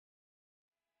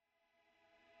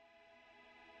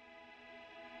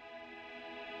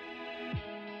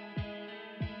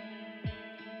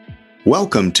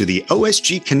Welcome to the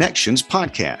OSG Connections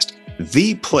podcast,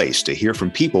 the place to hear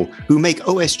from people who make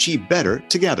OSG better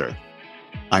together.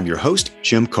 I'm your host,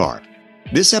 Jim Carr.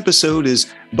 This episode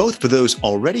is both for those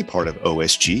already part of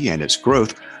OSG and its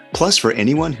growth, plus for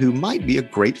anyone who might be a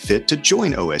great fit to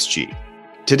join OSG.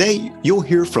 Today, you'll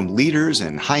hear from leaders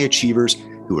and high achievers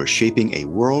who are shaping a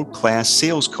world-class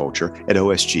sales culture at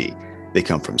OSG. They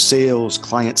come from sales,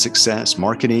 client success,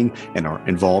 marketing, and are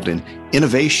involved in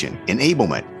innovation,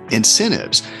 enablement,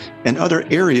 incentives, and other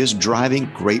areas driving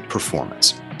great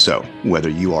performance. So whether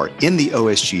you are in the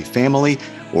OSG family,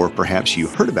 or perhaps you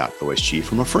heard about OSG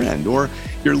from a friend, or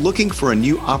you're looking for a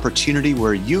new opportunity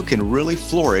where you can really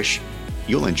flourish,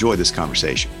 you'll enjoy this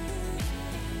conversation.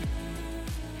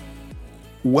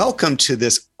 Welcome to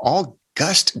this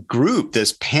august group,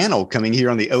 this panel coming here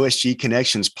on the OSG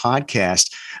Connections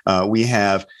podcast. We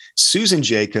have Susan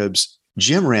Jacobs,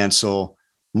 Jim Ransell,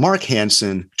 Mark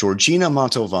Hansen, Georgina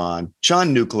Montalvan,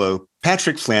 John Nuclo,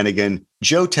 Patrick Flanagan,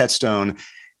 Joe Tetstone,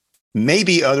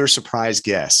 maybe other surprise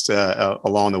guests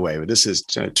along the way. But this is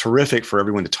terrific for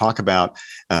everyone to talk about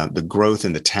the growth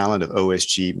and the talent of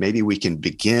OSG. Maybe we can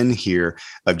begin here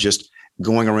of just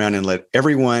going around and let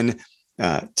everyone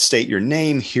state your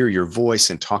name, hear your voice,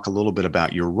 and talk a little bit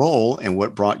about your role and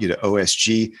what brought you to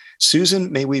OSG.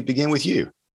 Susan, may we begin with you?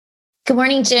 Good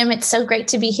morning, Jim. It's so great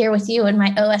to be here with you and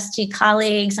my OSG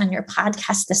colleagues on your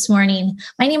podcast this morning.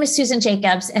 My name is Susan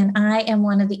Jacobs, and I am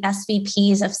one of the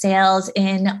SVPs of sales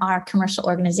in our commercial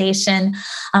organization.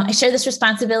 I share this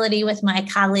responsibility with my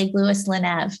colleague, Louis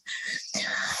Lenev.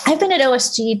 I've been at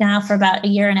OSG now for about a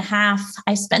year and a half.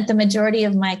 I spent the majority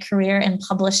of my career in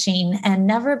publishing, and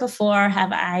never before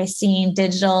have I seen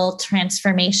digital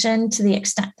transformation to the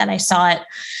extent that I saw it,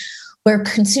 where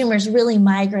consumers really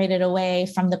migrated away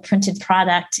from the printed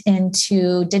product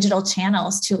into digital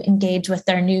channels to engage with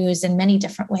their news in many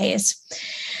different ways.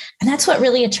 And that's what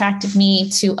really attracted me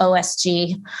to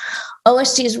OSG.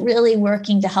 OSG is really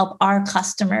working to help our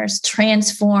customers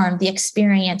transform the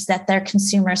experience that their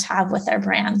consumers have with their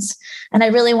brands. And I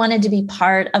really wanted to be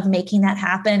part of making that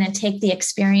happen and take the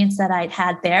experience that I'd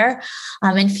had there,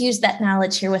 infuse that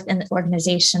knowledge here within the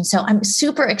organization. So I'm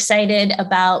super excited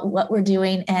about what we're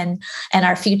doing and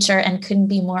our future, and couldn't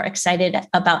be more excited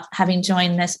about having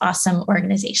joined this awesome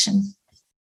organization.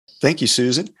 Thank you,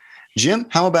 Susan. Jim,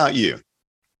 how about you?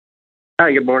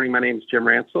 Hi, good morning. My name is Jim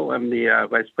Ransell. I'm the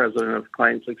Vice President of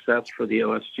Client Success for the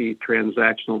OSG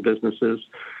Transactional Businesses.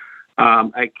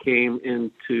 I came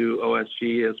into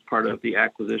OSG as part of the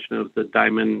acquisition of the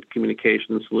Diamond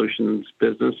Communication Solutions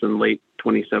business in late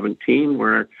 2017,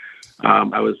 where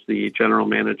I was the general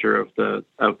manager of the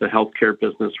healthcare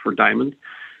business for Diamond.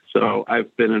 So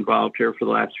I've been involved here for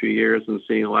the last few years and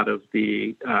seeing a lot of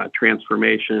the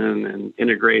transformation and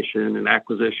integration and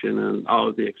acquisition and all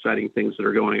of the exciting things that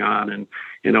are going on. And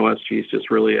OSG is just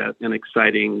really an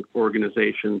exciting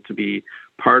organization to be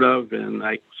part of. And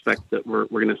I expect that we're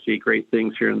going to see great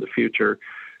things here in the future.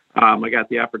 I got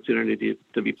the opportunity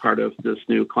to be part of this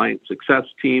new client success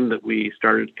team that we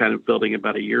started kind of building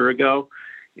about a year ago.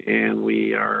 And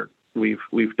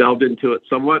We've delved into it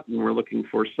somewhat, and we're looking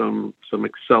for some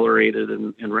accelerated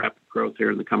and rapid growth here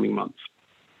in the coming months.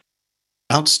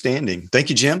 Outstanding. Thank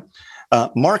you, Jim.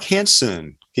 Mark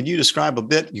Hansen, can you describe a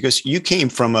bit, because you came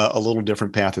from a little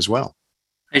different path as well?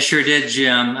 I sure did,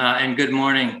 Jim, and good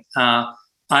morning. I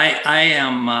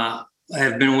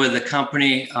have been with the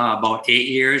company about 8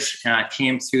 years, and I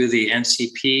came through the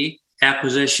NCP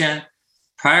acquisition.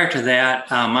 Prior to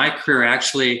that, my career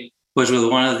actually was with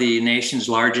one of the nation's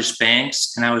largest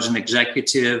banks, and I was an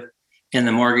executive in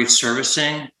the mortgage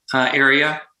servicing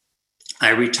area.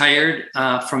 I retired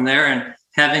from there, and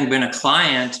having been a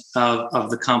client of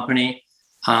the company,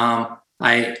 I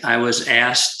was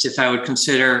asked if I would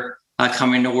consider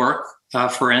coming to work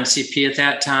for NCP at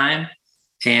that time,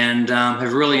 and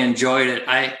have really enjoyed it.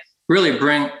 I really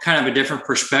bring kind of a different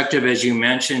perspective, as you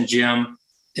mentioned, Jim,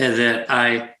 that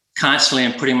I constantly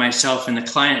am putting myself in the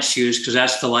client's shoes, because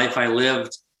that's the life I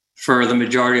lived for the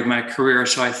majority of my career.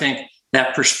 So I think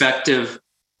that perspective,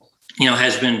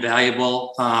 has been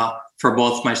valuable for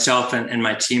both myself and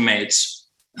my teammates.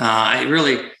 I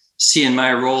really see in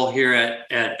my role here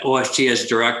at OSG as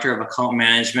Director of Account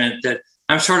Management that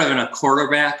I'm sort of in a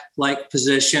quarterback-like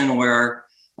position where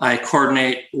I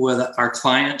coordinate with our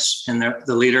clients and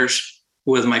the leaders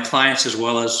with my clients, as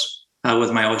well as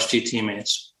with my OSG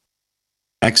teammates.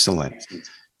 Excellent.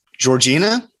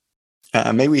 Georgina,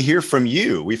 may we hear from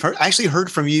you? We've actually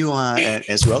heard from you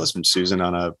as well as from Susan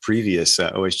on a previous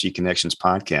OSG Connections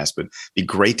podcast, but it'd be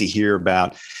great to hear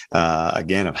about,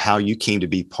 again, of how you came to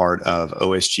be part of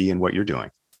OSG and what you're doing.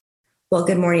 Well,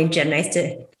 good morning, Jim. Nice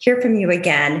to hear from you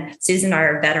again. Susan and I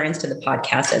are veterans to the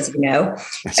podcast, as you know.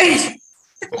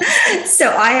 So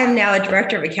I am now a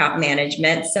director of account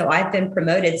management. So I've been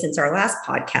promoted since our last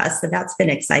podcast. So that's been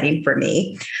exciting for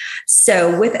me.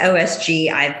 So with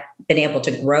OSG, I've been able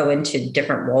to grow into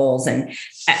different roles. And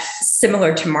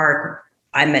similar to Mark,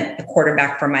 I'm a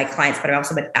quarterback for my clients, but I'm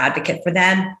also an advocate for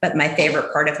them. But my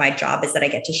favorite part of my job is that I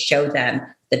get to show them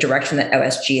the direction that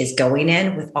OSG is going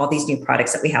in with all these new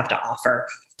products that we have to offer.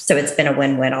 So it's been a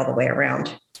win-win all the way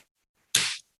around.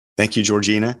 Thank you,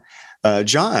 Georgina.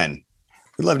 John,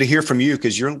 we'd love to hear from you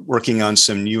because you're working on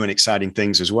some new and exciting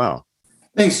things as well.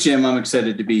 Thanks, Jim. I'm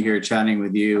excited to be here chatting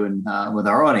with you and with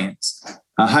our audience.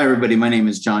 Hi, everybody. My name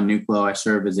is John Nuclo. I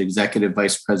serve as Executive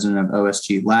Vice President of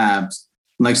OSG Labs.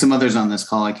 Like some others on this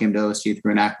call, I came to OSG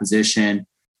through an acquisition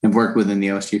and worked within the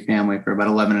OSG family for about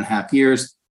 11 and a half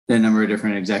years in a number of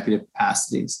different executive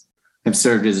capacities. I've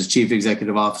served as a Chief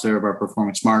Executive Officer of our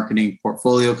performance marketing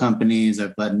portfolio companies.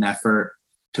 I've led an effort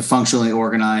to functionally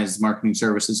organize marketing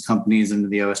services companies under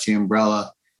the OSG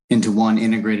umbrella into one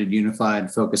integrated,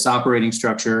 unified, focused operating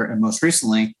structure. And most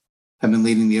recently, I've been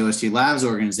leading the OSG Labs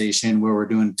organization, where we're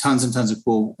doing tons and tons of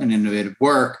cool and innovative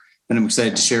work that I'm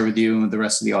excited to share with you and with the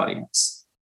rest of the audience.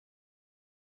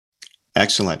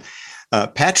 Excellent.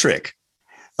 Patrick,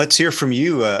 let's hear from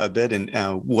you a bit and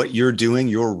what you're doing,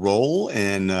 your role,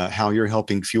 and how you're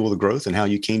helping fuel the growth and how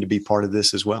you came to be part of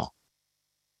this as well.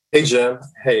 Hey, Jim.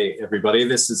 Hey, everybody.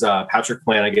 This is Patrick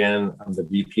Flanagan. I'm the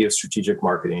VP of Strategic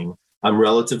Marketing. I'm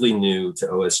relatively new to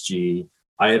OSG.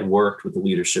 I had worked with the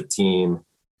leadership team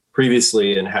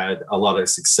previously and had a lot of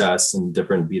success in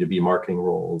different B2B marketing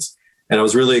roles. And I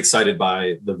was really excited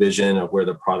by the vision of where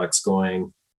the product's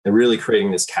going and really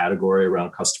creating this category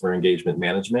around customer engagement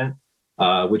management,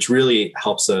 which really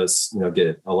helps us,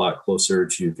 get a lot closer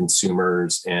to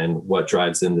consumers and what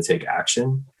drives them to take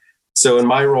action. So in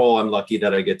my role, I'm lucky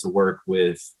that I get to work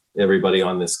with everybody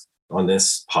on this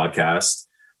podcast.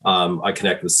 I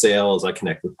connect with sales, I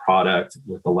connect with product,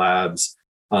 with the labs.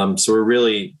 So we're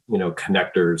really,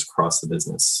 connectors across the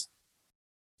business.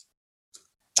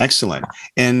 Excellent.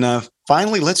 And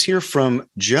finally, let's hear from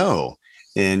Joe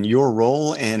and your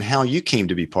role and how you came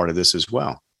to be part of this as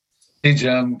well. Hey,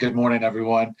 Jim. Good morning,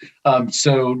 everyone.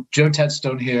 So Joe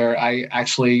Tedstone here. I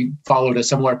actually followed a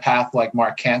similar path like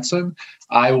Mark Hansen.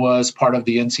 I was part of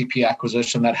the NCP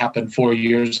acquisition that happened 4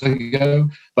 years ago,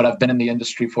 but I've been in the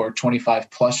industry for 25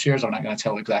 plus years. I'm not going to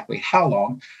tell exactly how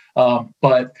long,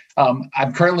 but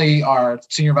I'm currently our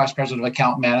Senior Vice President of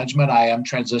Account Management. I am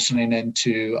transitioning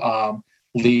into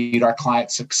lead our client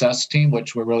success team,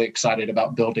 which we're really excited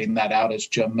about building that out, as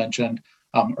Jim mentioned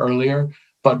earlier,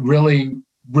 but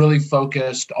really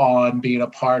focused on being a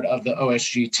part of the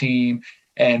OSG team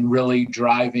and really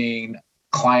driving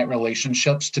client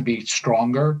relationships to be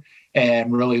stronger,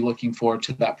 and really looking forward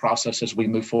to that process as we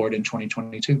move forward in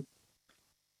 2022.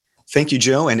 Thank you,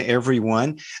 Joe, and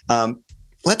everyone.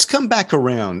 Let's come back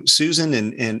around. Susan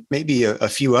and maybe a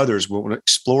few others will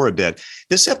explore a bit.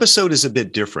 This episode is a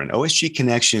bit different. OSG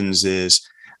Connections is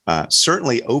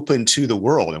certainly open to the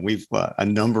world, and we've a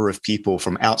number of people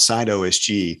from outside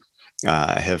OSG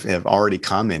have already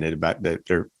commented about that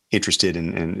they're interested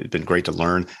in, and it's been great to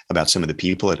learn about some of the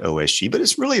people at OSG, but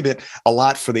it's really a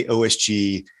lot for the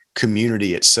OSG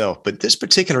community itself. But this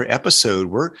particular episode,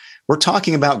 we're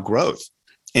talking about growth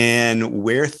and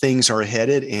where things are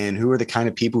headed and who are the kind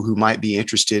of people who might be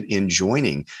interested in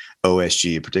joining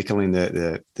OSG, particularly in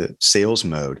the sales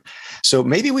mode. So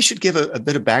maybe we should give a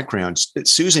bit of background.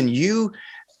 Susan, you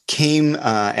came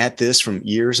at this from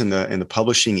years in the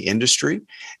publishing industry,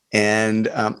 and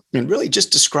really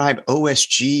just describe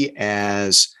OSG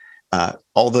as,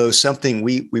 although something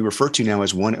we refer to now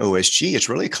as one OSG, it's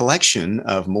really a collection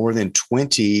of more than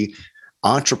 20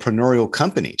 entrepreneurial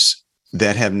companies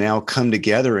that have now come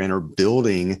together and are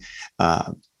building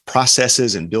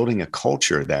processes and building a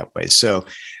culture that way. So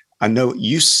I know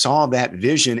you saw that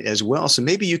vision as well. So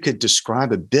maybe you could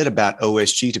describe a bit about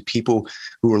OSG to people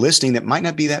who are listening that might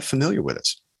not be that familiar with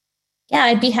us. Yeah,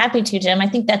 I'd be happy to, Jim. I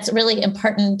think that's a really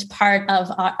important part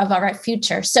of our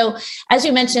future. So as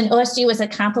you mentioned, OSG was a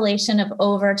compilation of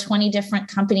over 20 different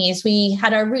companies. We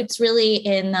had our roots really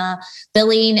in the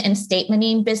billing and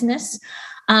statementing business.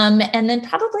 And then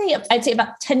probably, I'd say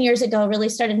about 10 years ago, really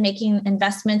started making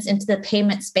investments into the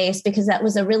payment space because that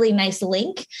was a really nice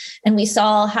link. And we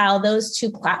saw how those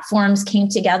two platforms came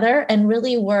together and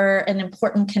really were an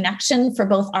important connection for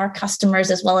both our customers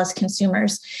as well as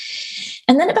consumers.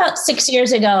 And then about 6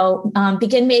 years ago,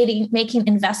 began making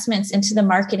investments into the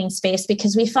marketing space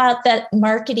because we thought that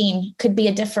marketing could be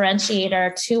a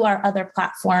differentiator to our other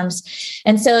platforms.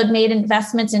 And so it made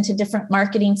investments into different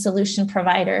marketing solution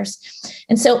providers.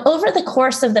 And so over the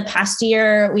course of the past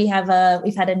year, we've had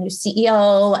a new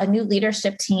CEO, a new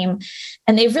leadership team,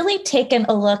 and they've really taken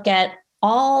a look at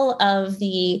all of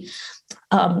the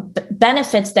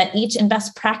benefits that each and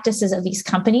best practices of these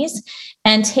companies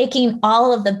and taking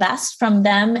all of the best from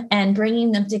them and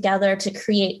bringing them together to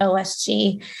create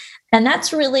OSG. And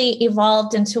that's really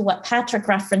evolved into what Patrick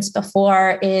referenced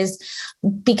before, is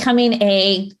becoming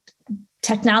a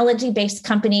technology-based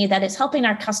company that is helping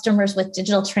our customers with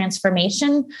digital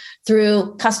transformation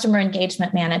through customer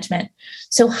engagement management.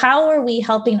 So how are we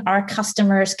helping our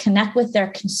customers connect with their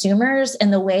consumers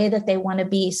in the way that they want to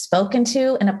be spoken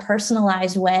to in a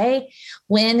personalized way,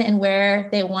 when and where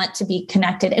they want to be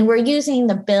connected? And we're using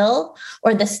the bill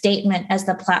or the statement as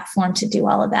the platform to do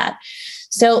all of that.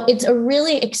 So it's a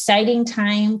really exciting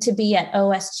time to be at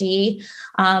OSG.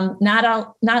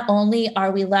 Not only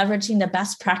are we leveraging the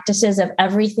best practices of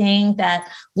everything that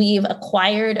we've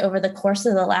acquired over the course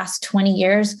of the last 20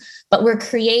 years, but we're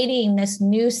creating this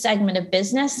new segment of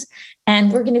business,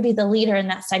 and we're going to be the leader in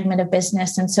that segment of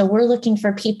business. And so we're looking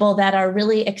for people that are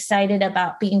really excited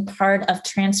about being part of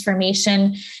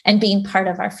transformation and being part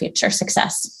of our future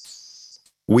success.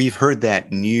 We've heard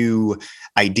that new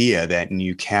idea, that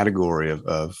new category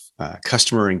of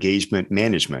customer engagement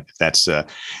management. That's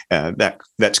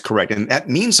correct, and that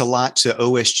means a lot to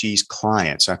OSG's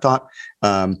clients. I thought,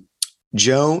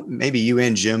 Joe, maybe you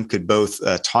and Jim could both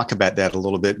talk about that a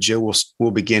little bit. Joe,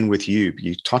 we'll begin with you.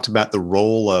 You talked about the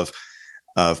role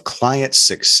of client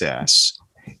success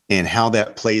and how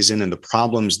that plays in and the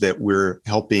problems that we're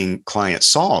helping clients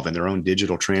solve in their own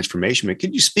digital transformation. But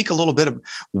could you speak a little bit of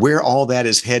where all that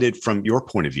is headed from your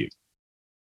point of view?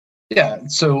 Yeah.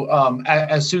 So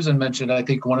as Susan mentioned, I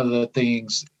think one of the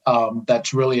things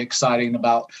that's really exciting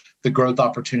about the growth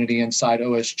opportunity inside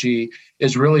OSG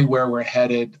is really where we're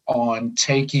headed on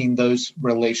taking those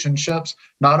relationships,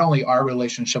 not only our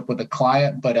relationship with the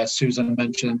client, but as Susan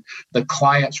mentioned, the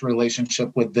client's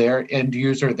relationship with their end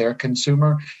user, their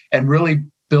consumer, and really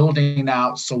building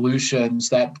out solutions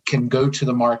that can go to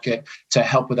the market to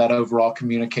help with that overall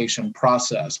communication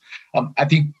process. I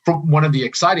think one of the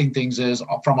exciting things is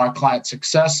from our client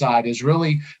success side is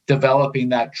really developing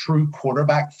that true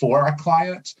quarterback for our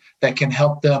clients that can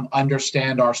help them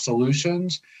understand our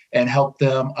solutions and help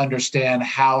them understand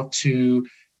how to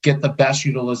get the best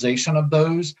utilization of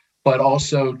those, but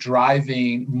also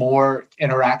driving more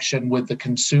interaction with the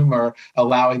consumer,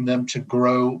 allowing them to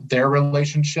grow their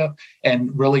relationship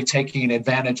and really taking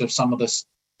advantage of some of the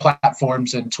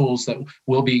platforms and tools that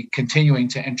we'll be continuing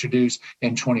to introduce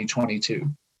in 2022.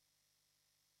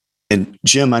 And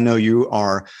Jim, I know you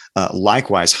are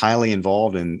likewise highly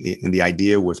involved in the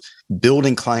idea with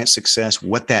building client success,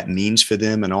 what that means for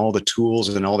them, and all the tools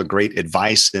and all the great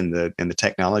advice and the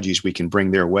technologies we can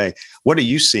bring their way. What are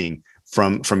you seeing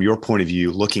from your point of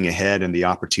view, looking ahead and the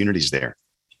opportunities there?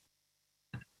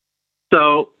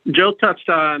 So Joe touched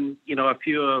on, a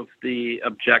few of the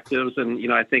objectives.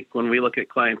 And, I think when we look at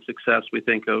client success, we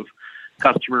think of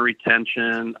customer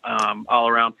retention, all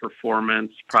around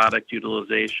performance, product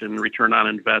utilization, return on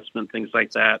investment, things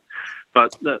like that.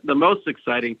 But the most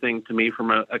exciting thing to me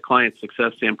from a client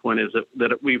success standpoint is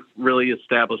that we've really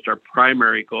established our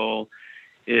primary goal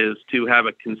is to have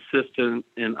a consistent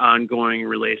and ongoing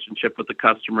relationship with the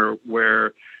customer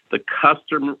where the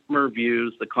customer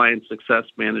views the client success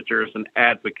manager as an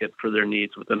advocate for their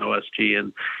needs within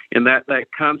OSG. And that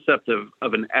concept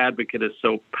of an advocate is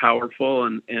so powerful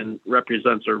and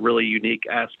represents a really unique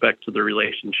aspect to the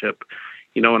relationship.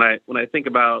 When I think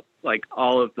about like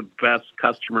all of the best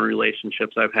customer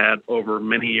relationships I've had over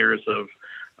many years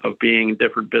of being in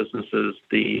different businesses,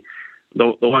 the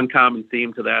one common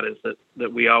theme to that is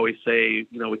that we always say,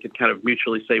 we could kind of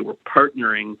mutually say we're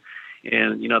partnering.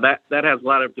 And, that has a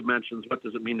lot of dimensions. What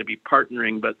does it mean to be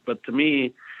partnering? But to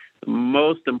me, the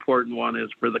most important one is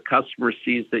for the customer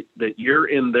sees that you're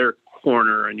in their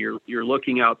corner and you're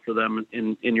looking out for them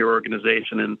in your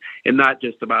organization and not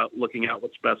just about looking out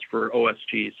what's best for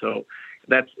OSG. So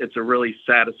it's a really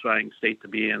satisfying state to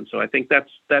be in. So I think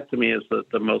that to me is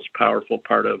the most powerful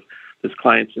part of this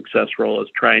client success role, is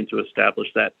trying to establish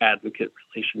that advocate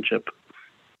relationship.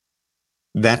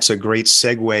 That's a great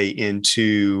segue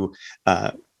into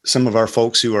some of our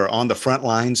folks who are on the front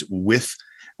lines with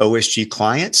OSG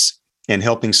clients and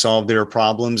helping solve their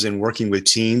problems and working with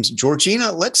teams.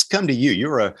 Georgina, let's come to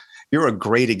you. you're a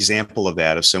great example of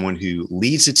that, of someone who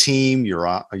leads a team. You're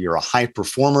a high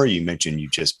performer. You mentioned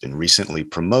you've just been recently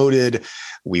promoted.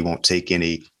 We won't take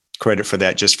any credit for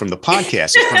that just from the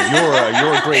podcast. It's from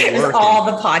your great work. All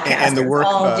the podcasts and the work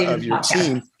of your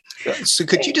team. So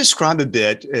could you describe a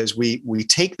bit as we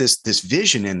take this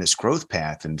vision and this growth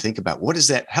path and think about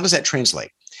how does that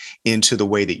translate into the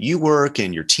way that you work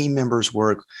and your team members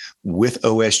work with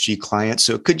OSG clients?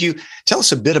 So could you tell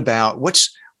us a bit about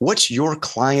what's your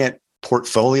client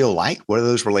portfolio like? What are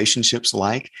those relationships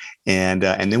like? And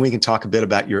then we can talk a bit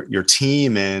about your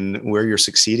team and where you're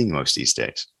succeeding most these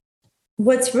days.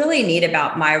 What's really neat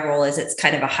about my role is it's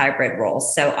kind of a hybrid role.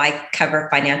 So I cover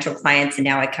financial clients and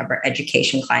now I cover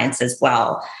education clients as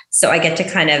well. So I get to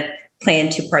kind of play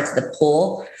in two parts of the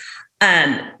pool.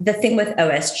 The thing with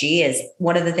OSG is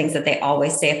one of the things that they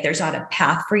always say, if there's not a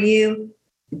path for you,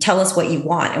 tell us what you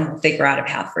want and we'll figure out a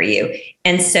path for you.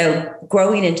 And so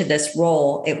growing into this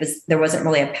role, there wasn't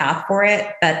really a path for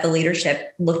it, but the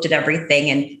leadership looked at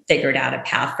everything and figured out a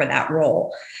path for that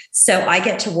role. So I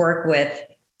get to work with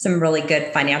some really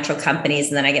good financial companies,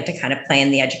 and then I get to kind of play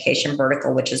in the education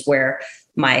vertical, which is where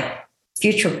my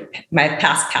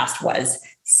past was.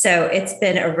 So it's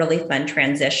been a really fun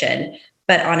transition.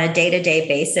 But on a day-to-day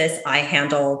basis, I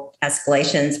handle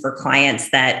escalations for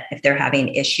clients that if they're having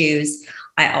issues,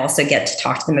 I also get to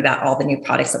talk to them about all the new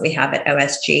products that we have at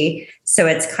OSG. So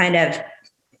it's kind of,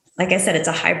 like I said, it's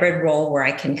a hybrid role where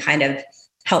I can kind of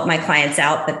help my clients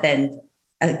out. But then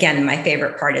again, my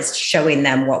favorite part is showing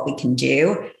them what we can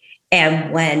do.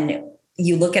 And when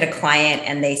you look at a client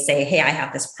and they say, hey, I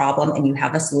have this problem and you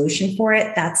have a solution for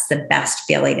it, that's the best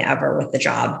feeling ever with the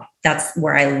job. That's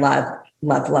where I love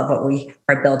what we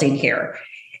are building here.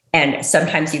 And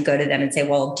sometimes you go to them and say,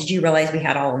 well, did you realize we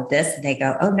had all of this? And they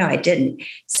go, oh, no, I didn't.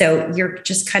 So you're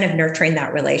just kind of nurturing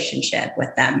that relationship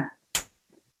with them.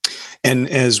 And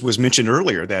as was mentioned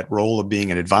earlier, that role of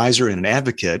being an advisor and an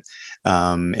advocate,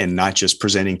 and not just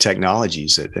presenting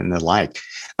technologies and the like.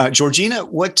 Georgina,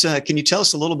 what can you tell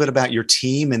us a little bit about your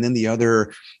team and then the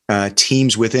other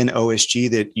teams within OSG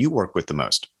that you work with the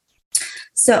most?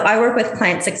 So I work with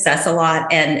client success a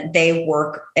lot, and they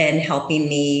work in helping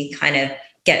me kind of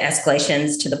get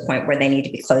escalations to the point where they need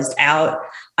to be closed out.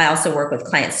 I also work with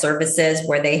client services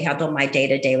where they handle my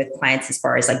day-to-day with clients as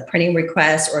far as like printing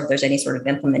requests or if there's any sort of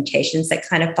implementations that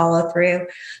kind of follow through.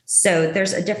 So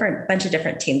there's a bunch of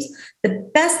different teams. The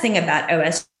best thing about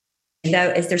OSG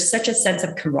though is there's such a sense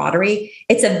of camaraderie.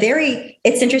 It's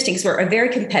interesting because we're a very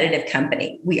competitive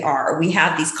company. We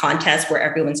have these contests where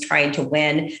everyone's trying to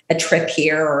win a trip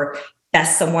here or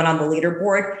best someone on the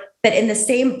leaderboard. But in the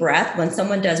same breath, when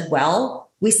someone does well,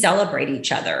 we celebrate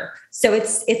each other. So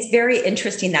it's very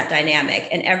interesting, that dynamic.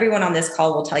 And everyone on this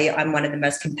call will tell you I'm one of the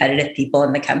most competitive people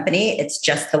in the company. It's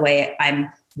just the way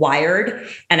I'm wired.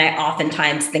 And I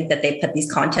oftentimes think that they put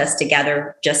these contests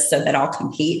together just so that I'll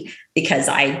compete because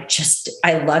I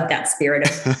love that spirit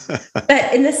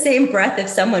but in the same breath, if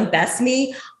someone bests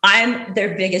me, I'm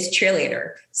their biggest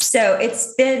cheerleader. So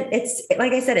it's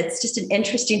like I said, it's just an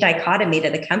interesting dichotomy to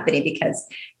the company because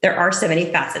there are so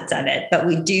many facets of it, but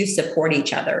we do support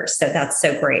each other. So that's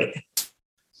so great.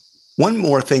 One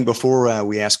more thing before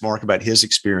we ask Mark about his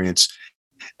experience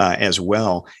as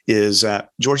well is,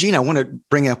 Georgina, I want to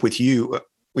bring up with you,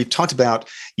 we've talked about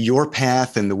your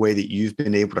path and the way that you've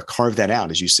been able to carve that out.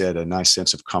 As you said, a nice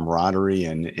sense of camaraderie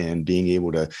and being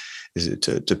able to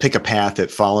pick a path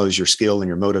that follows your skill and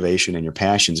your motivation and your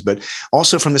passions, but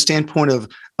also from the standpoint of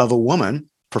a woman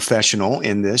professional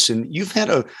in this. And you've had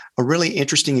a really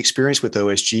interesting experience with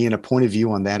OSG and a point of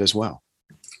view on that as well.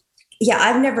 Yeah,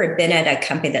 I've never been at a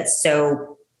company that's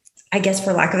so, I guess,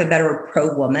 for lack of a better word,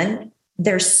 pro-woman.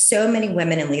 There's so many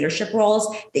women in leadership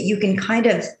roles that you can kind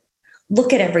of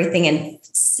look at everything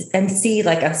and see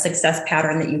like a success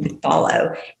pattern that you could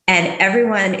follow. And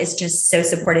everyone is just so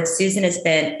supportive. Susan has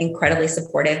been incredibly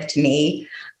supportive to me.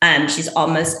 She's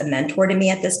almost a mentor to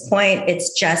me at this point.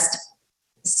 It's just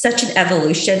such an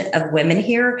evolution of women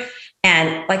here.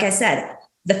 And like I said,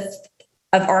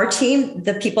 of our team,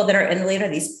 the people that are in the leader,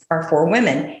 these are 4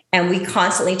 women, and we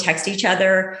constantly text each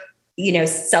other,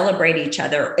 celebrate each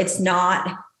other. It's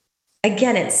not,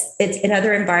 again, it's in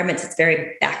other environments, it's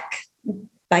very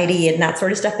backbitey and that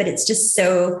sort of stuff, but it's just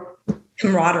so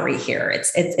camaraderie here.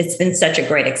 It's been such a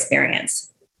great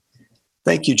experience.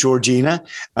 Thank you, Georgina.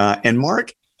 And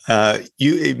Mark,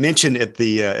 you mentioned at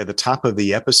the top of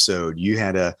the episode, you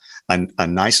had a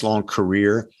nice long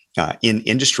career in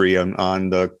industry on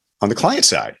the client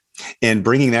side, and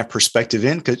bringing that perspective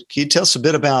in. Could you tell us a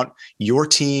bit about your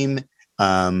team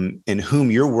and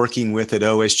whom you're working with at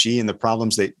OSG and the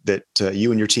problems that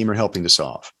you and your team are helping to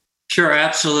solve? Sure,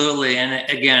 absolutely. And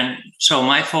again, so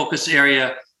my focus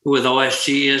area with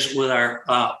OSG is with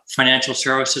our financial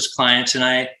services clients, and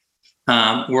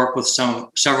I work with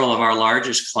several of our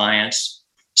largest clients.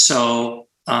 So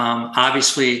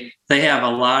obviously, they have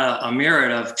a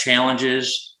myriad of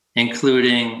challenges,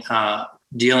 including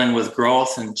dealing with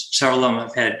growth, and several of them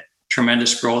have had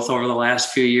tremendous growth over the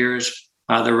last few years.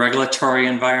 The regulatory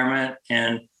environment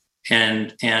and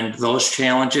those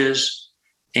challenges,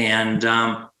 and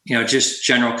just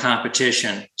general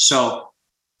competition. So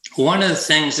one of the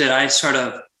things that I sort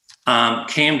of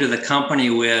came to the company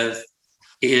with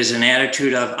is an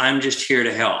attitude of I'm just here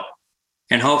to help,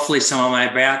 and hopefully some of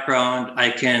my background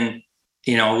I can,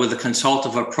 with a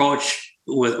consultative approach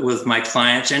with my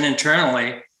clients and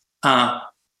internally,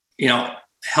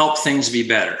 help things be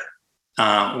better.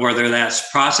 Whether that's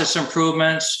process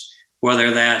improvements,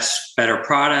 whether that's better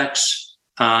products,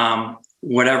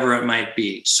 whatever it might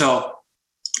be. So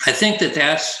I think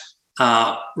that's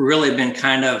really been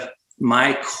kind of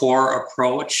my core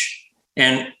approach.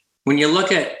 And when you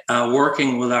look at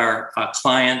working with our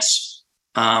clients,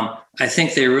 I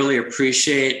think they really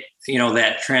appreciate,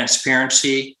 that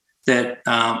transparency that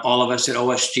all of us at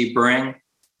OSG bring.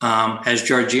 As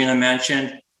Georgina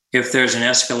mentioned, if there's an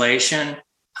escalation,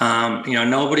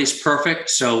 nobody's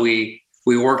perfect. So we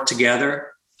work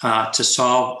together to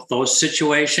solve those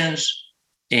situations.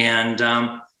 And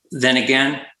then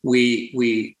again,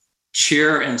 we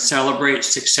cheer and celebrate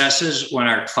successes when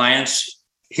our clients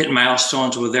hit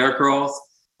milestones with their growth,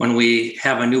 when we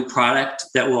have a new product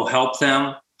that will help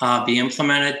them be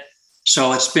implemented.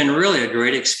 So it's been really a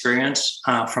great experience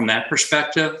from that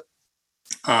perspective.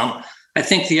 I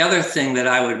think the other thing that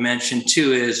I would mention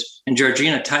too is, and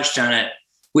Georgina touched on it,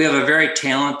 we have a very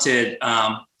talented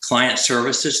client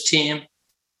services team,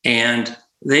 and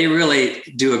they really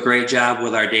do a great job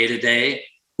with our day-to-day,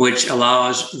 which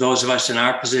allows those of us in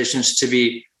our positions to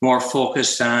be more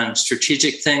focused on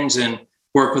strategic things and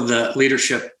work with the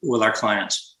leadership with our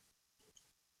clients.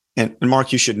 And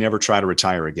Mark, you should never try to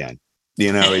retire again.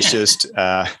 It's just,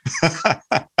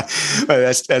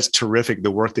 that's terrific, the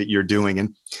work that you're doing.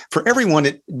 And for everyone,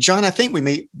 John, I think we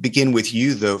may begin with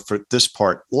you, though, for this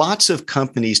part. Lots of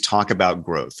companies talk about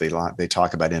growth. They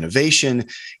talk about innovation,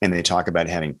 and they talk about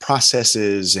having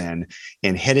processes and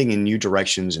heading in new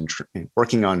directions and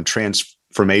working on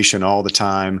transformation all the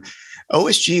time.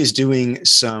 OSG is doing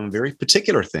some very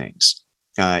particular things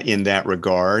in that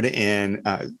regard, and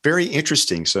very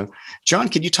interesting. So, John,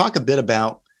 could you talk a bit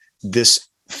about this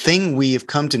thing we have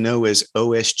come to know as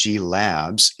OSG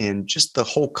Labs and just the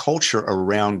whole culture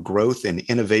around growth and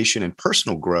innovation and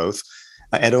personal growth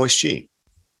at OSG?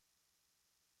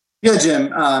 Yeah,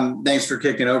 Jim, thanks for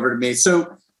kicking over to me.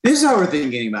 So this is how we're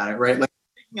thinking about it, right? Like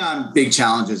taking on big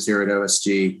challenges here at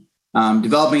OSG,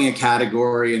 developing a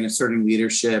category and asserting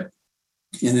leadership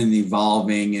in an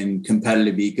evolving and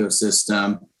competitive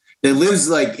ecosystem that lives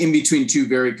like in between two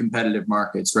very competitive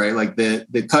markets, right? Like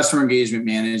the customer engagement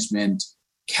management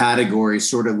category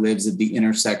sort of lives at the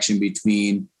intersection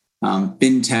between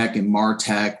FinTech and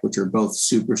MarTech, which are both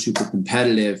super, super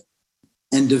competitive.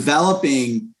 And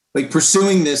developing, like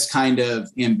pursuing this kind of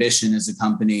ambition as a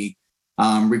company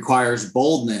requires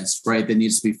boldness, right? That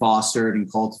needs to be fostered and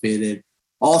cultivated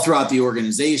all throughout the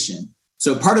organization.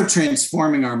 So part of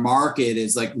transforming our market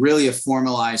is like really a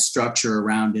formalized structure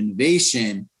around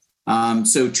innovation.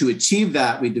 So to achieve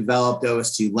that, we developed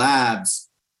OSG Labs,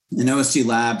 and OSG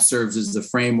Labs serves as the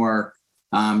framework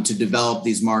to develop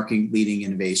these market-leading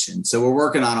innovations. So we're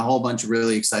working on a whole bunch of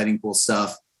really exciting, cool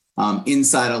stuff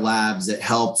inside of Labs that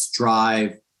helps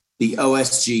drive the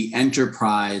OSG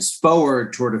enterprise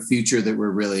forward toward a future that we're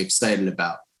really excited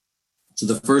about. So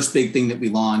the first big thing that we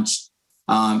launched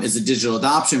is a digital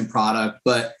adoption product,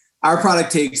 but our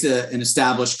product takes an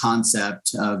established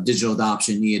concept of digital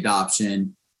adoption,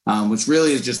 e-adoption, which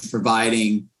really is just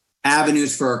providing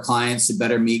avenues for our clients to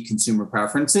better meet consumer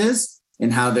preferences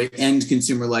and how the end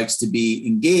consumer likes to be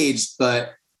engaged.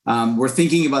 But we're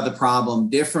thinking about the problem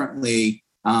differently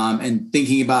and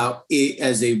thinking about it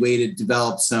as a way to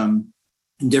develop some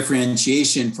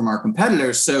differentiation from our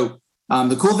competitors. So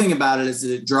the cool thing about it is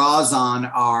that it draws on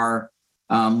our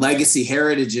legacy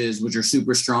heritages, which are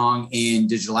super strong in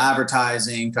digital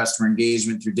advertising, customer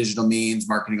engagement through digital means,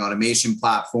 marketing automation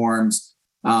platforms,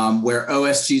 where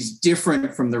OSG is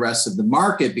different from the rest of the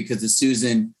market because, as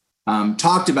Susan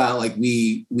talked about, like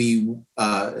we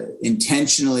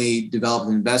intentionally developed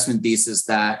an investment thesis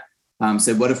that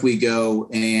said, what if we go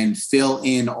and fill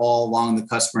in all along the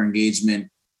customer engagement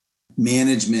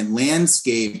management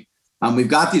landscape? We've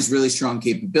got these really strong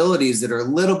capabilities that are a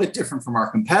little bit different from our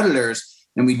competitors,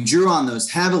 and we drew on those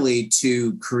heavily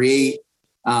to create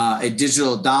a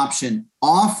digital adoption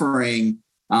offering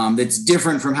that's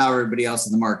different from how everybody else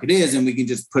in the market is. And we can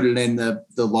just put it in the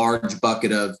large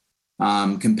bucket of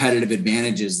competitive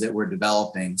advantages that we're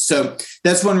developing. So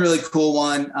that's one really cool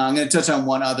one. I'm going to touch on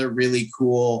one other really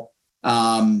cool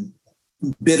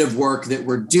bit of work that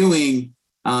we're doing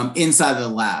inside of the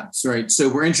labs, right? So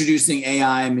we're introducing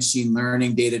AI and machine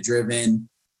learning, data-driven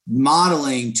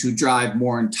modeling to drive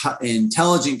more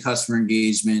intelligent customer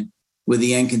engagement with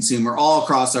the end consumer all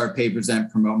across our pay,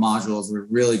 present, promote modules. We're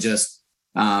really just,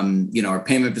 our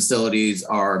payment facilities,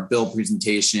 our bill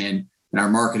presentation, and our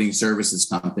marketing services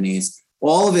companies.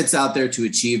 All of it's out there to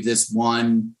achieve this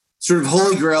one sort of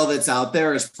holy grail that's out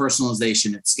there is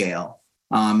personalization at scale.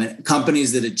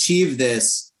 Companies that achieve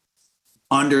this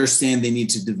understand they need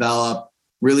to develop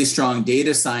really strong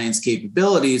data science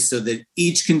capabilities so that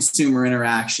each consumer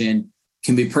interaction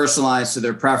can be personalized to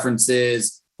their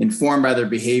preferences, informed by their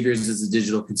behaviors as a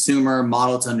digital consumer,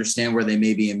 modeled to understand where they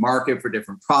may be in market for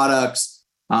different products,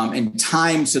 and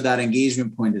timed so that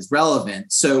engagement point is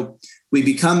relevant. So we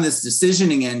become this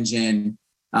decisioning engine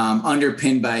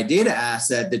underpinned by a data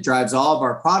asset that drives all of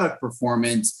our product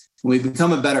performance. And we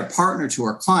become a better partner to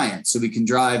our clients. So we can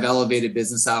drive elevated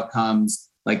business outcomes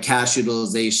like cash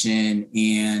utilization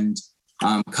and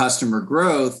customer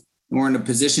growth. And we're in a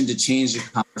position to change the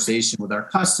conversation with our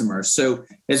customers. So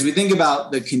as we think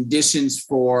about the conditions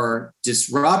for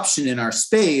disruption in our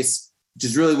space, which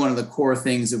is really one of the core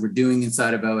things that we're doing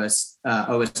inside of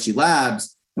OSG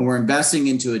Labs, and we're investing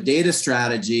into a data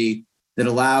strategy that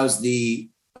allows the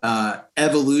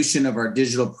evolution of our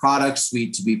digital product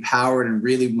suite to be powered in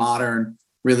really modern,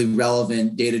 really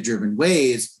relevant, data-driven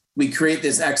ways. We create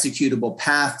this executable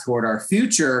path toward our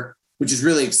future, which is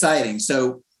really exciting.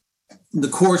 So the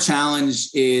core challenge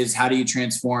is how do you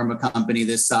transform a company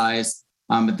this size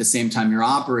at the same time you're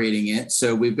operating it?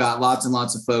 So we've got lots and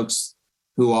lots of folks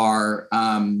who are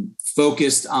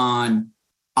focused on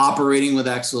operating with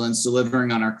excellence,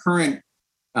 delivering on our current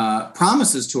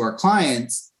promises to our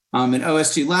clients. And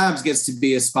OSG Labs gets to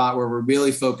be a spot where we're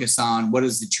really focused on what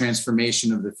does the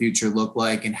transformation of the future look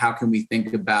like and how can we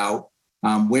think about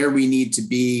where we need to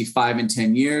be 5 and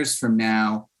 10 years from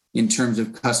now in terms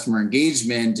of customer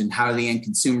engagement and how the end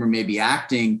consumer may be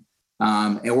acting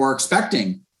or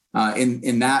expecting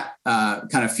in that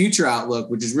kind of future outlook,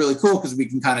 which is really cool because we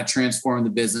can kind of transform the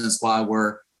business while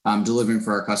we're delivering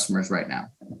for our customers right now.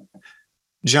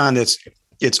 John,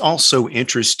 it's also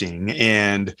interesting,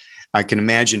 and I can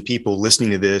imagine people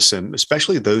listening to this, and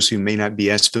especially those who may not be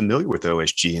as familiar with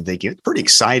OSG and thinking it's a pretty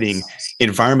exciting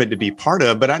environment to be part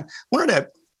of. But I wanted to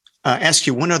ask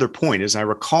you one other point. As I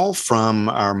recall from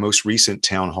our most recent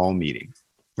town hall meeting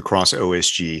across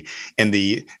OSG and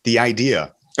the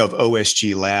idea of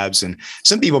OSG Labs, and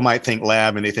some people might think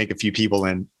lab and they think a few people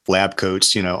in lab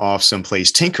coats, off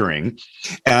someplace tinkering.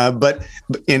 But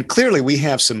clearly we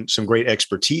have some great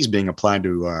expertise being applied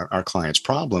to our clients'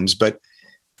 problems. But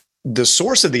the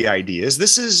source of the ideas,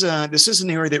 this is an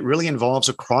area that really involves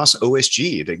across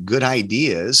OSG, that good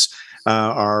ideas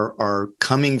are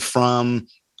coming from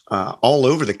all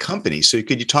over the company. So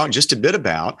could you talk just a bit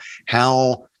about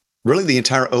how really the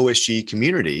entire OSG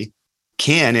community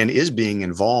can and is being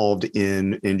involved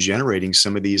in generating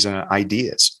some of these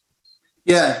ideas?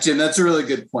 Yeah, Jim, that's a really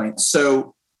good point.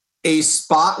 So a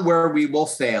spot where we will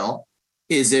fail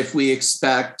is if we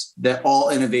expect that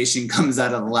all innovation comes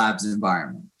out of the labs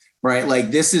environment, right? Like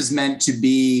this is meant to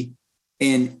be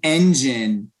an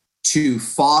engine to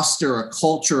foster a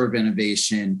culture of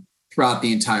innovation throughout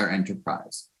the entire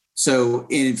enterprise. So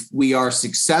if we are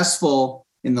successful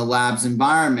in the labs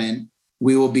environment,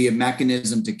 we will be a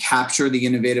mechanism to capture the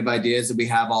innovative ideas that we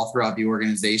have all throughout the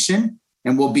organization,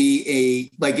 and we'll be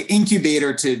an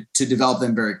incubator to develop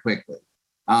them very quickly.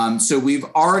 So we've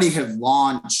already have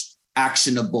launched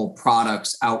actionable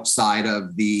products outside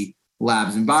of the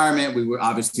labs environment. We were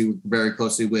obviously very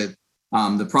closely with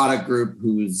the product group,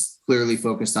 who is clearly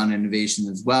focused on innovation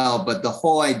as well. But the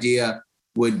whole idea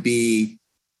would be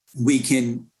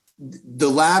the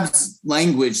labs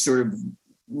language sort of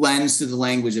lends to the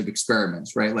language of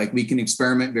experiments, right? Like we can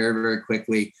experiment very, very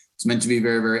quickly. It's meant to be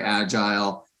very, very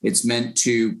agile. It's meant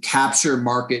to capture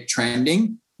market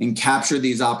trending and capture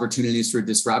these opportunities for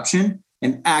disruption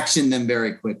and action them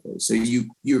very quickly. So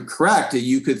you're correct that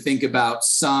you could think about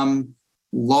some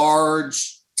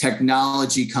large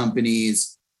technology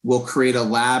companies will create a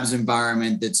labs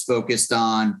environment that's focused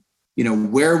on,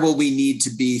 where will we need to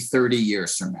be 30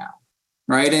 years from now,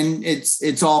 right? And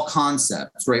it's all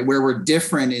concepts, right? Where we're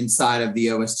different inside of the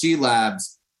OSG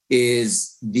Labs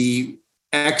is the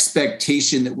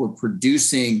expectation that we're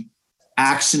producing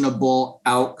actionable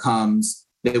outcomes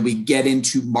that we get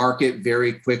into market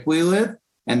very quickly with,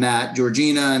 and that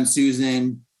Georgina and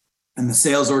Susan and the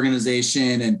sales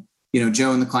organization and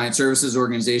Joe and the client services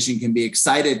organization can be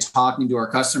excited talking to our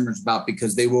customers about,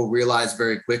 because they will realize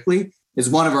very quickly, is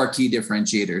one of our key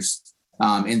differentiators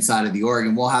inside of the org.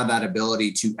 And we'll have that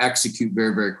ability to execute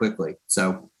very, very quickly.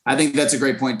 So I think that's a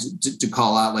great point to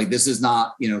call out. Like, this is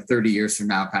not, 30 years from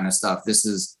now kind of stuff. This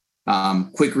is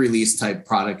quick release type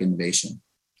product innovation.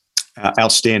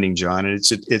 Outstanding, John. And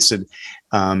it's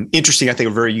an interesting, I think,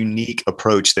 a very unique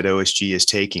approach that OSG is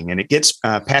taking. And it gets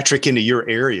Patrick into your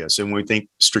area. So when we think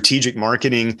strategic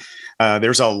marketing,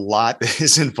 there's a lot that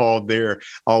is involved there.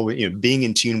 Being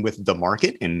in tune with the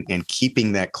market and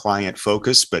keeping that client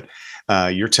focus. But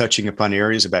you're touching upon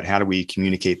areas about how do we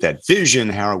communicate that vision?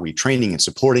 How are we training and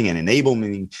supporting and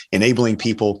enabling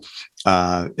people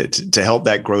to help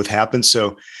that growth happen?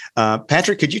 So,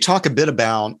 Patrick, could you talk a bit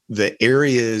about the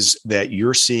areas that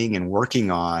you're seeing and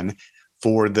working on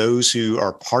for those who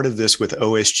are part of this with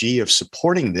OSG, of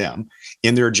supporting them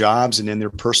in their jobs and in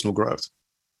their personal growth?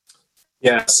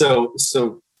 Yeah. So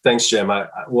thanks, Jim.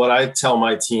 What I tell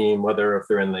my team, whether if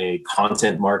they're in the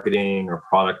content marketing or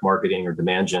product marketing or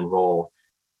demand gen role,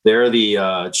 they're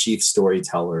the chief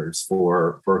storytellers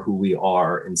for who we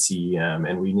are in CEM,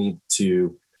 and we need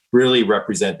to really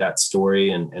represent that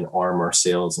story and arm our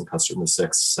sales and customer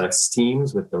success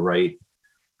teams with the right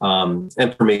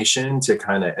information to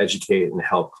kind of educate and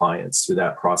help clients through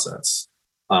that process.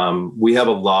 We have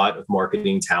a lot of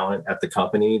marketing talent at the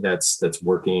company that's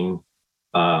working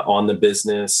on the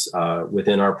business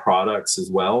within our products as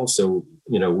well. So,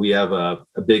 we have a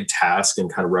big task in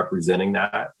kind of representing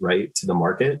that right to the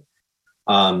market,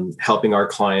 helping our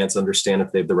clients understand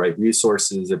if they have the right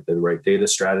resources, if they have the right data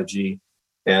strategy.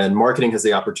 And marketing has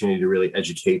the opportunity to really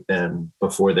educate them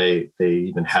before they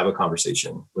even have a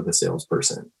conversation with a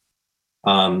salesperson.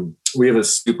 We have a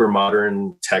super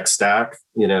modern tech stack,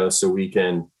 so we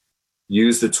can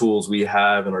use the tools we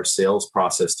have in our sales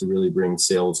process to really bring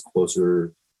sales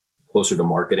closer to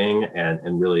marketing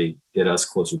and really get us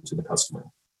closer to the customer.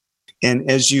 And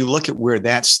as you look at where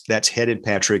that's headed,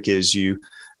 Patrick, as you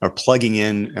are plugging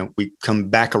in, we come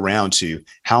back around to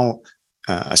how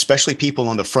especially people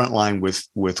on the front line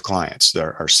with clients,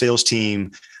 our sales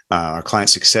team, our client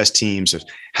success teams.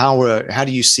 How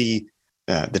do you see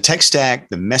the tech stack,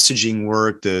 the messaging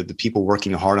work, the people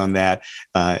working hard on that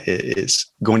is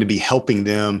going to be helping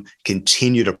them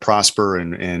continue to prosper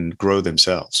and grow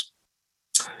themselves?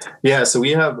 Yeah, so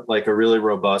we have like a really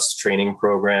robust training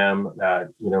program that,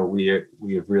 we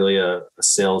have really a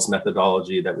sales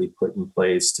methodology that we put in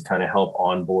place to kind of help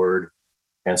onboard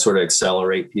and sort of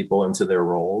accelerate people into their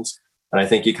roles. And I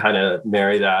think you kind of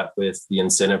marry that with the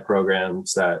incentive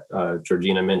programs that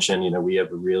Georgina mentioned. We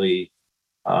have a really,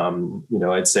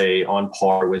 I'd say on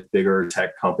par with bigger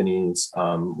tech companies,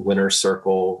 winner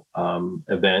circle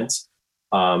event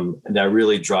that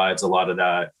really drives a lot of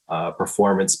that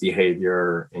performance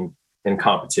behavior and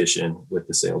competition with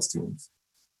the sales teams.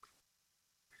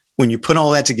 When you put all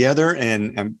that together,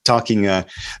 and I'm talking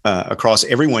across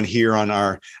everyone here on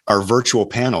our virtual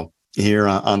panel here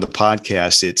on the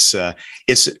podcast,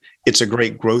 it's a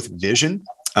great growth vision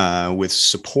with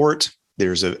support.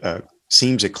 There's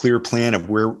seems a clear plan of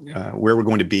where we're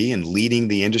going to be and leading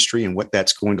the industry and what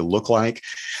that's going to look like.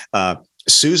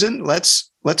 Susan, let's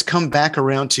come back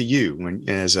around to you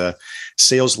as a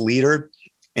sales leader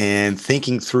and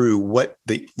thinking through what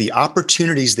the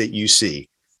opportunities that you see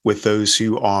with those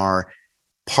who are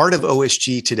part of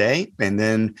OSG today. And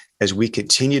then as we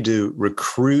continue to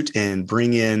recruit and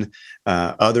bring in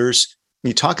others,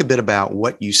 you talk a bit about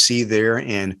what you see there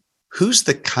and who's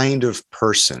the kind of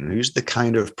person, who's the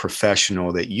kind of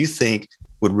professional that you think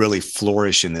would really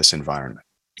flourish in this environment?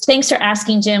 Thanks for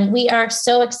asking, Jim. We are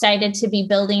so excited to be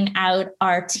building out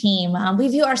our team. We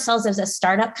view ourselves as a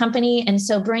startup company, and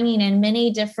so bringing in many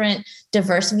different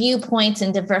diverse viewpoints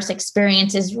and diverse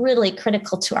experience is really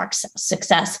critical to our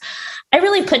success. I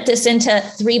really put this into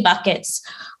 3 buckets.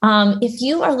 If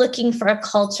you are looking for a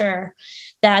culture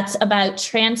that's about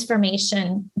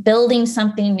transformation, building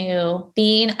something new,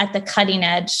 being at the cutting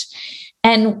edge,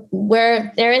 and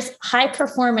where there is high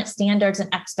performance standards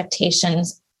and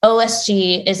expectations,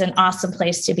 OSG is an awesome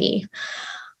place to be.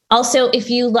 Also, if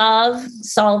you love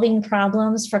solving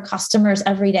problems for customers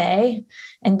every day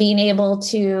and being able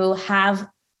to have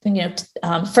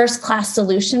first-class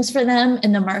solutions for them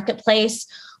in the marketplace,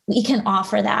 we can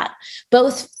offer that,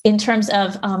 both in terms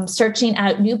of searching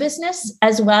out new business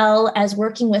as well as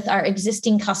working with our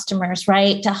existing customers,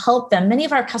 right, to help them. Many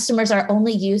of our customers are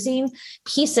only using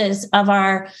pieces of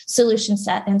our solution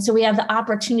set. And so we have the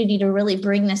opportunity to really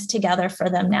bring this together for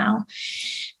them now.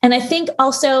 And I think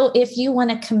also if you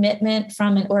want a commitment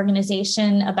from an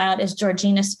organization about, as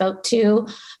Georgina spoke to,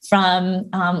 from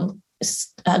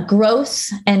growth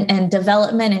and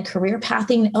development and career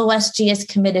pathing, OSG is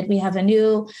committed. We have a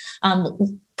new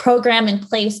program in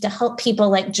place to help people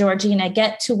like Georgina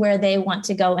get to where they want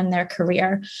to go in their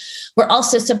career. We're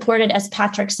also supported, as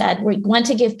Patrick said, we want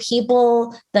to give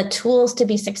people the tools to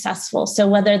be successful. So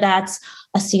whether that's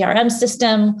a CRM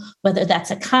system, whether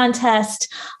that's a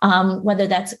contest, whether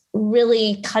that's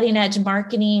really cutting edge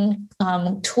marketing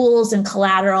tools and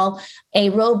collateral,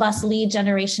 a robust lead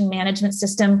generation management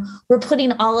system, we're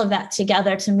putting all of that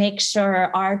together to make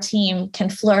sure our team can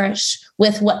flourish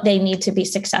with what they need to be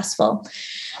successful.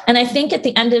 And I think at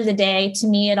the end of the day, to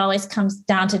me, it always comes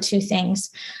down to two things.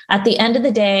 At the end of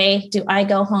the day, do I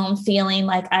go home feeling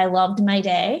like I loved my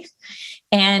day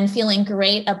and feeling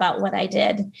great about what I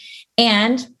did?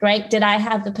 And, right, did I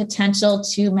have the potential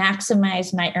to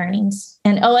maximize my earnings?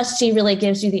 And OSG really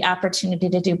gives you the opportunity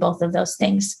to do both of those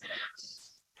things.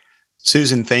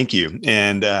 Susan, thank you.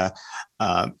 And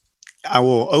I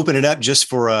will open it up just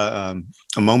for a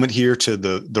moment here to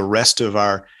the rest of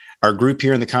our group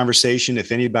here in the conversation.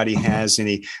 If anybody has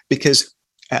any, because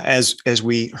as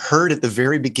we heard at the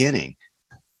very beginning,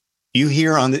 you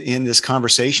here in this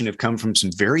conversation have come from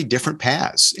some very different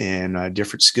paths and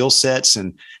different skill sets,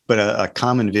 but a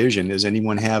common vision. Does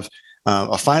anyone have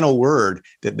a final word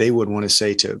that they would want to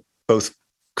say to both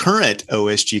current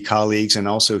OSG colleagues and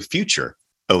also future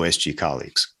OSG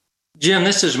colleagues? Jim,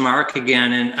 this is Mark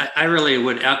again, and I really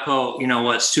would echo,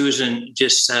 what Susan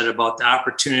just said about the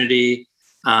opportunity,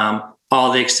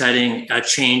 all the exciting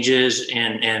changes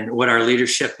and what our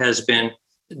leadership has been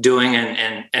doing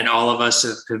and all of us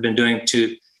have been doing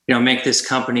to make this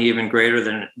company even greater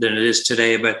than it is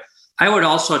today. But I would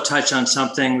also touch on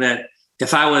something that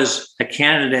if I was a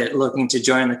candidate looking to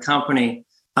join the company,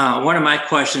 one of my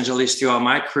questions, at least throughout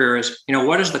my career, is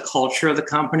what is the culture of the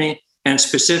company, and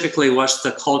specifically what's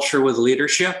the culture with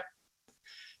leadership?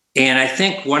 And I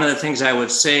think one of the things I would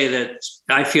say that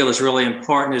I feel is really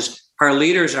important is our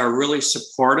leaders are really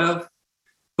supportive,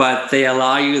 but they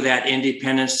allow you that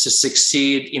independence to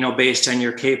succeed, based on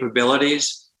your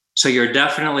capabilities. So you're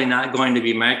definitely not going to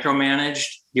be micromanaged.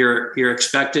 You're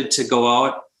expected to go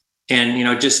out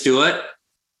and, just do it.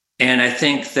 And I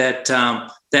think that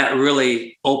that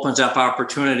really opens up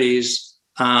opportunities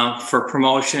for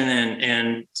promotion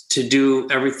and to do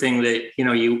everything that,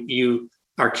 you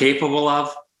are capable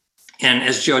of. And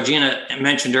as Georgina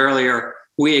mentioned earlier,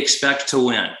 we expect to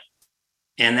win.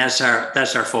 And that's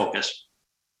our focus.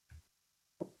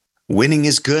 Winning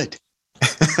is good.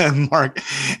 Mark,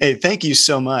 hey, thank you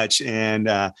so much. And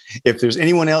if there's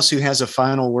anyone else who has a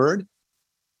final word.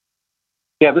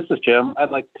 Yeah, this is Jim. I'd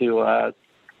like to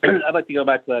go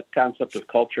back to that concept of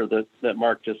culture that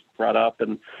Mark just brought up.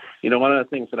 And, one of the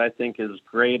things that I think is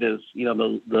great is,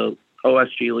 the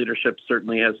OSG leadership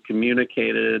certainly has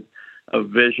communicated a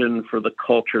vision for the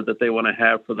culture that they want to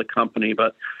have for the company.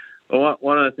 But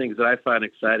one of the things that I find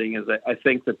exciting is that I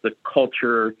think that the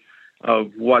culture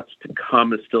of what's to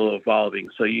come is still evolving.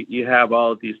 So you have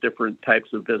all of these different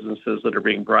types of businesses that are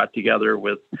being brought together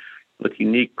with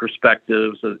unique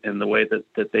perspectives and the way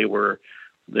that they were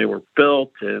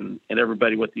built and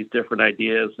everybody with these different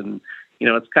ideas. And,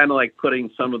 it's kind of like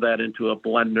putting some of that into a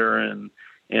blender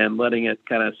and letting it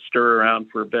kind of stir around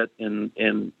for a bit. And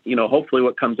hopefully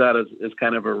what comes out is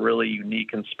kind of a really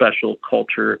unique and special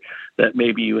culture that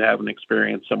maybe you haven't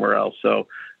experienced somewhere else. So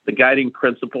the guiding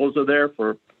principles are there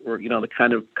for the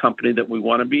kind of company that we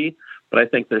want to be. But I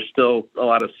think there's still a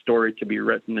lot of story to be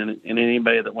written. And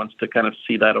anybody that wants to kind of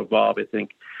see that evolve, I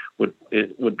think would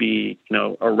be,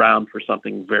 around for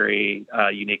something very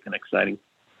unique and exciting.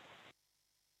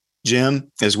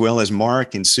 Jim, as well as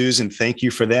Mark and Susan, thank you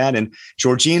for that. And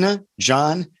Georgina,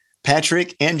 John,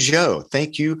 Patrick, and Joe,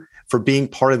 thank you for being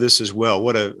part of this as well.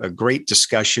 What a great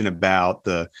discussion about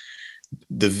the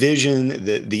vision,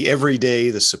 the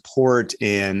everyday, the support,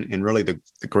 and really the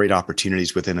great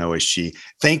opportunities within OSG.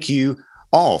 Thank you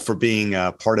all for being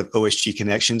part of OSG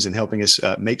Connections and helping us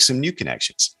make some new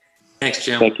connections. Thanks,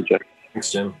 Jim. Thank you, Jim.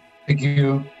 Thanks, Jim. Thank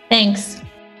you. Thanks.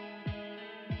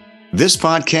 This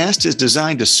podcast is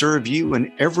designed to serve you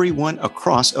and everyone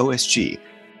across OSG.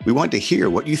 We want to hear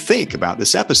what you think about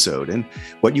this episode and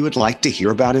what you would like to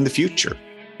hear about in the future.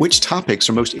 Which topics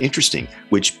are most interesting?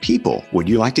 Which people would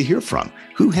you like to hear from?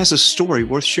 Who has a story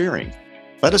worth sharing?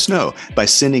 Let us know by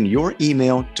sending your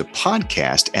email to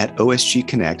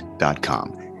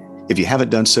podcast@osgconnect.com. If you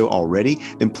haven't done so already,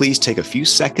 then please take a few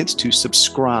seconds to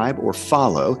subscribe or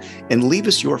follow and leave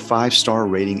us your 5-star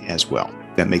rating as well.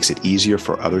 That makes it easier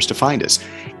for others to find us.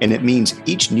 And it means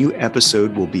each new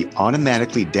episode will be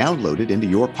automatically downloaded into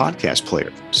your podcast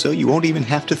player, so you won't even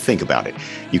have to think about it.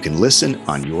 You can listen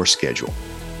on your schedule.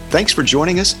 Thanks for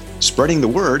joining us, spreading the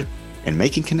word, and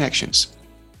making connections.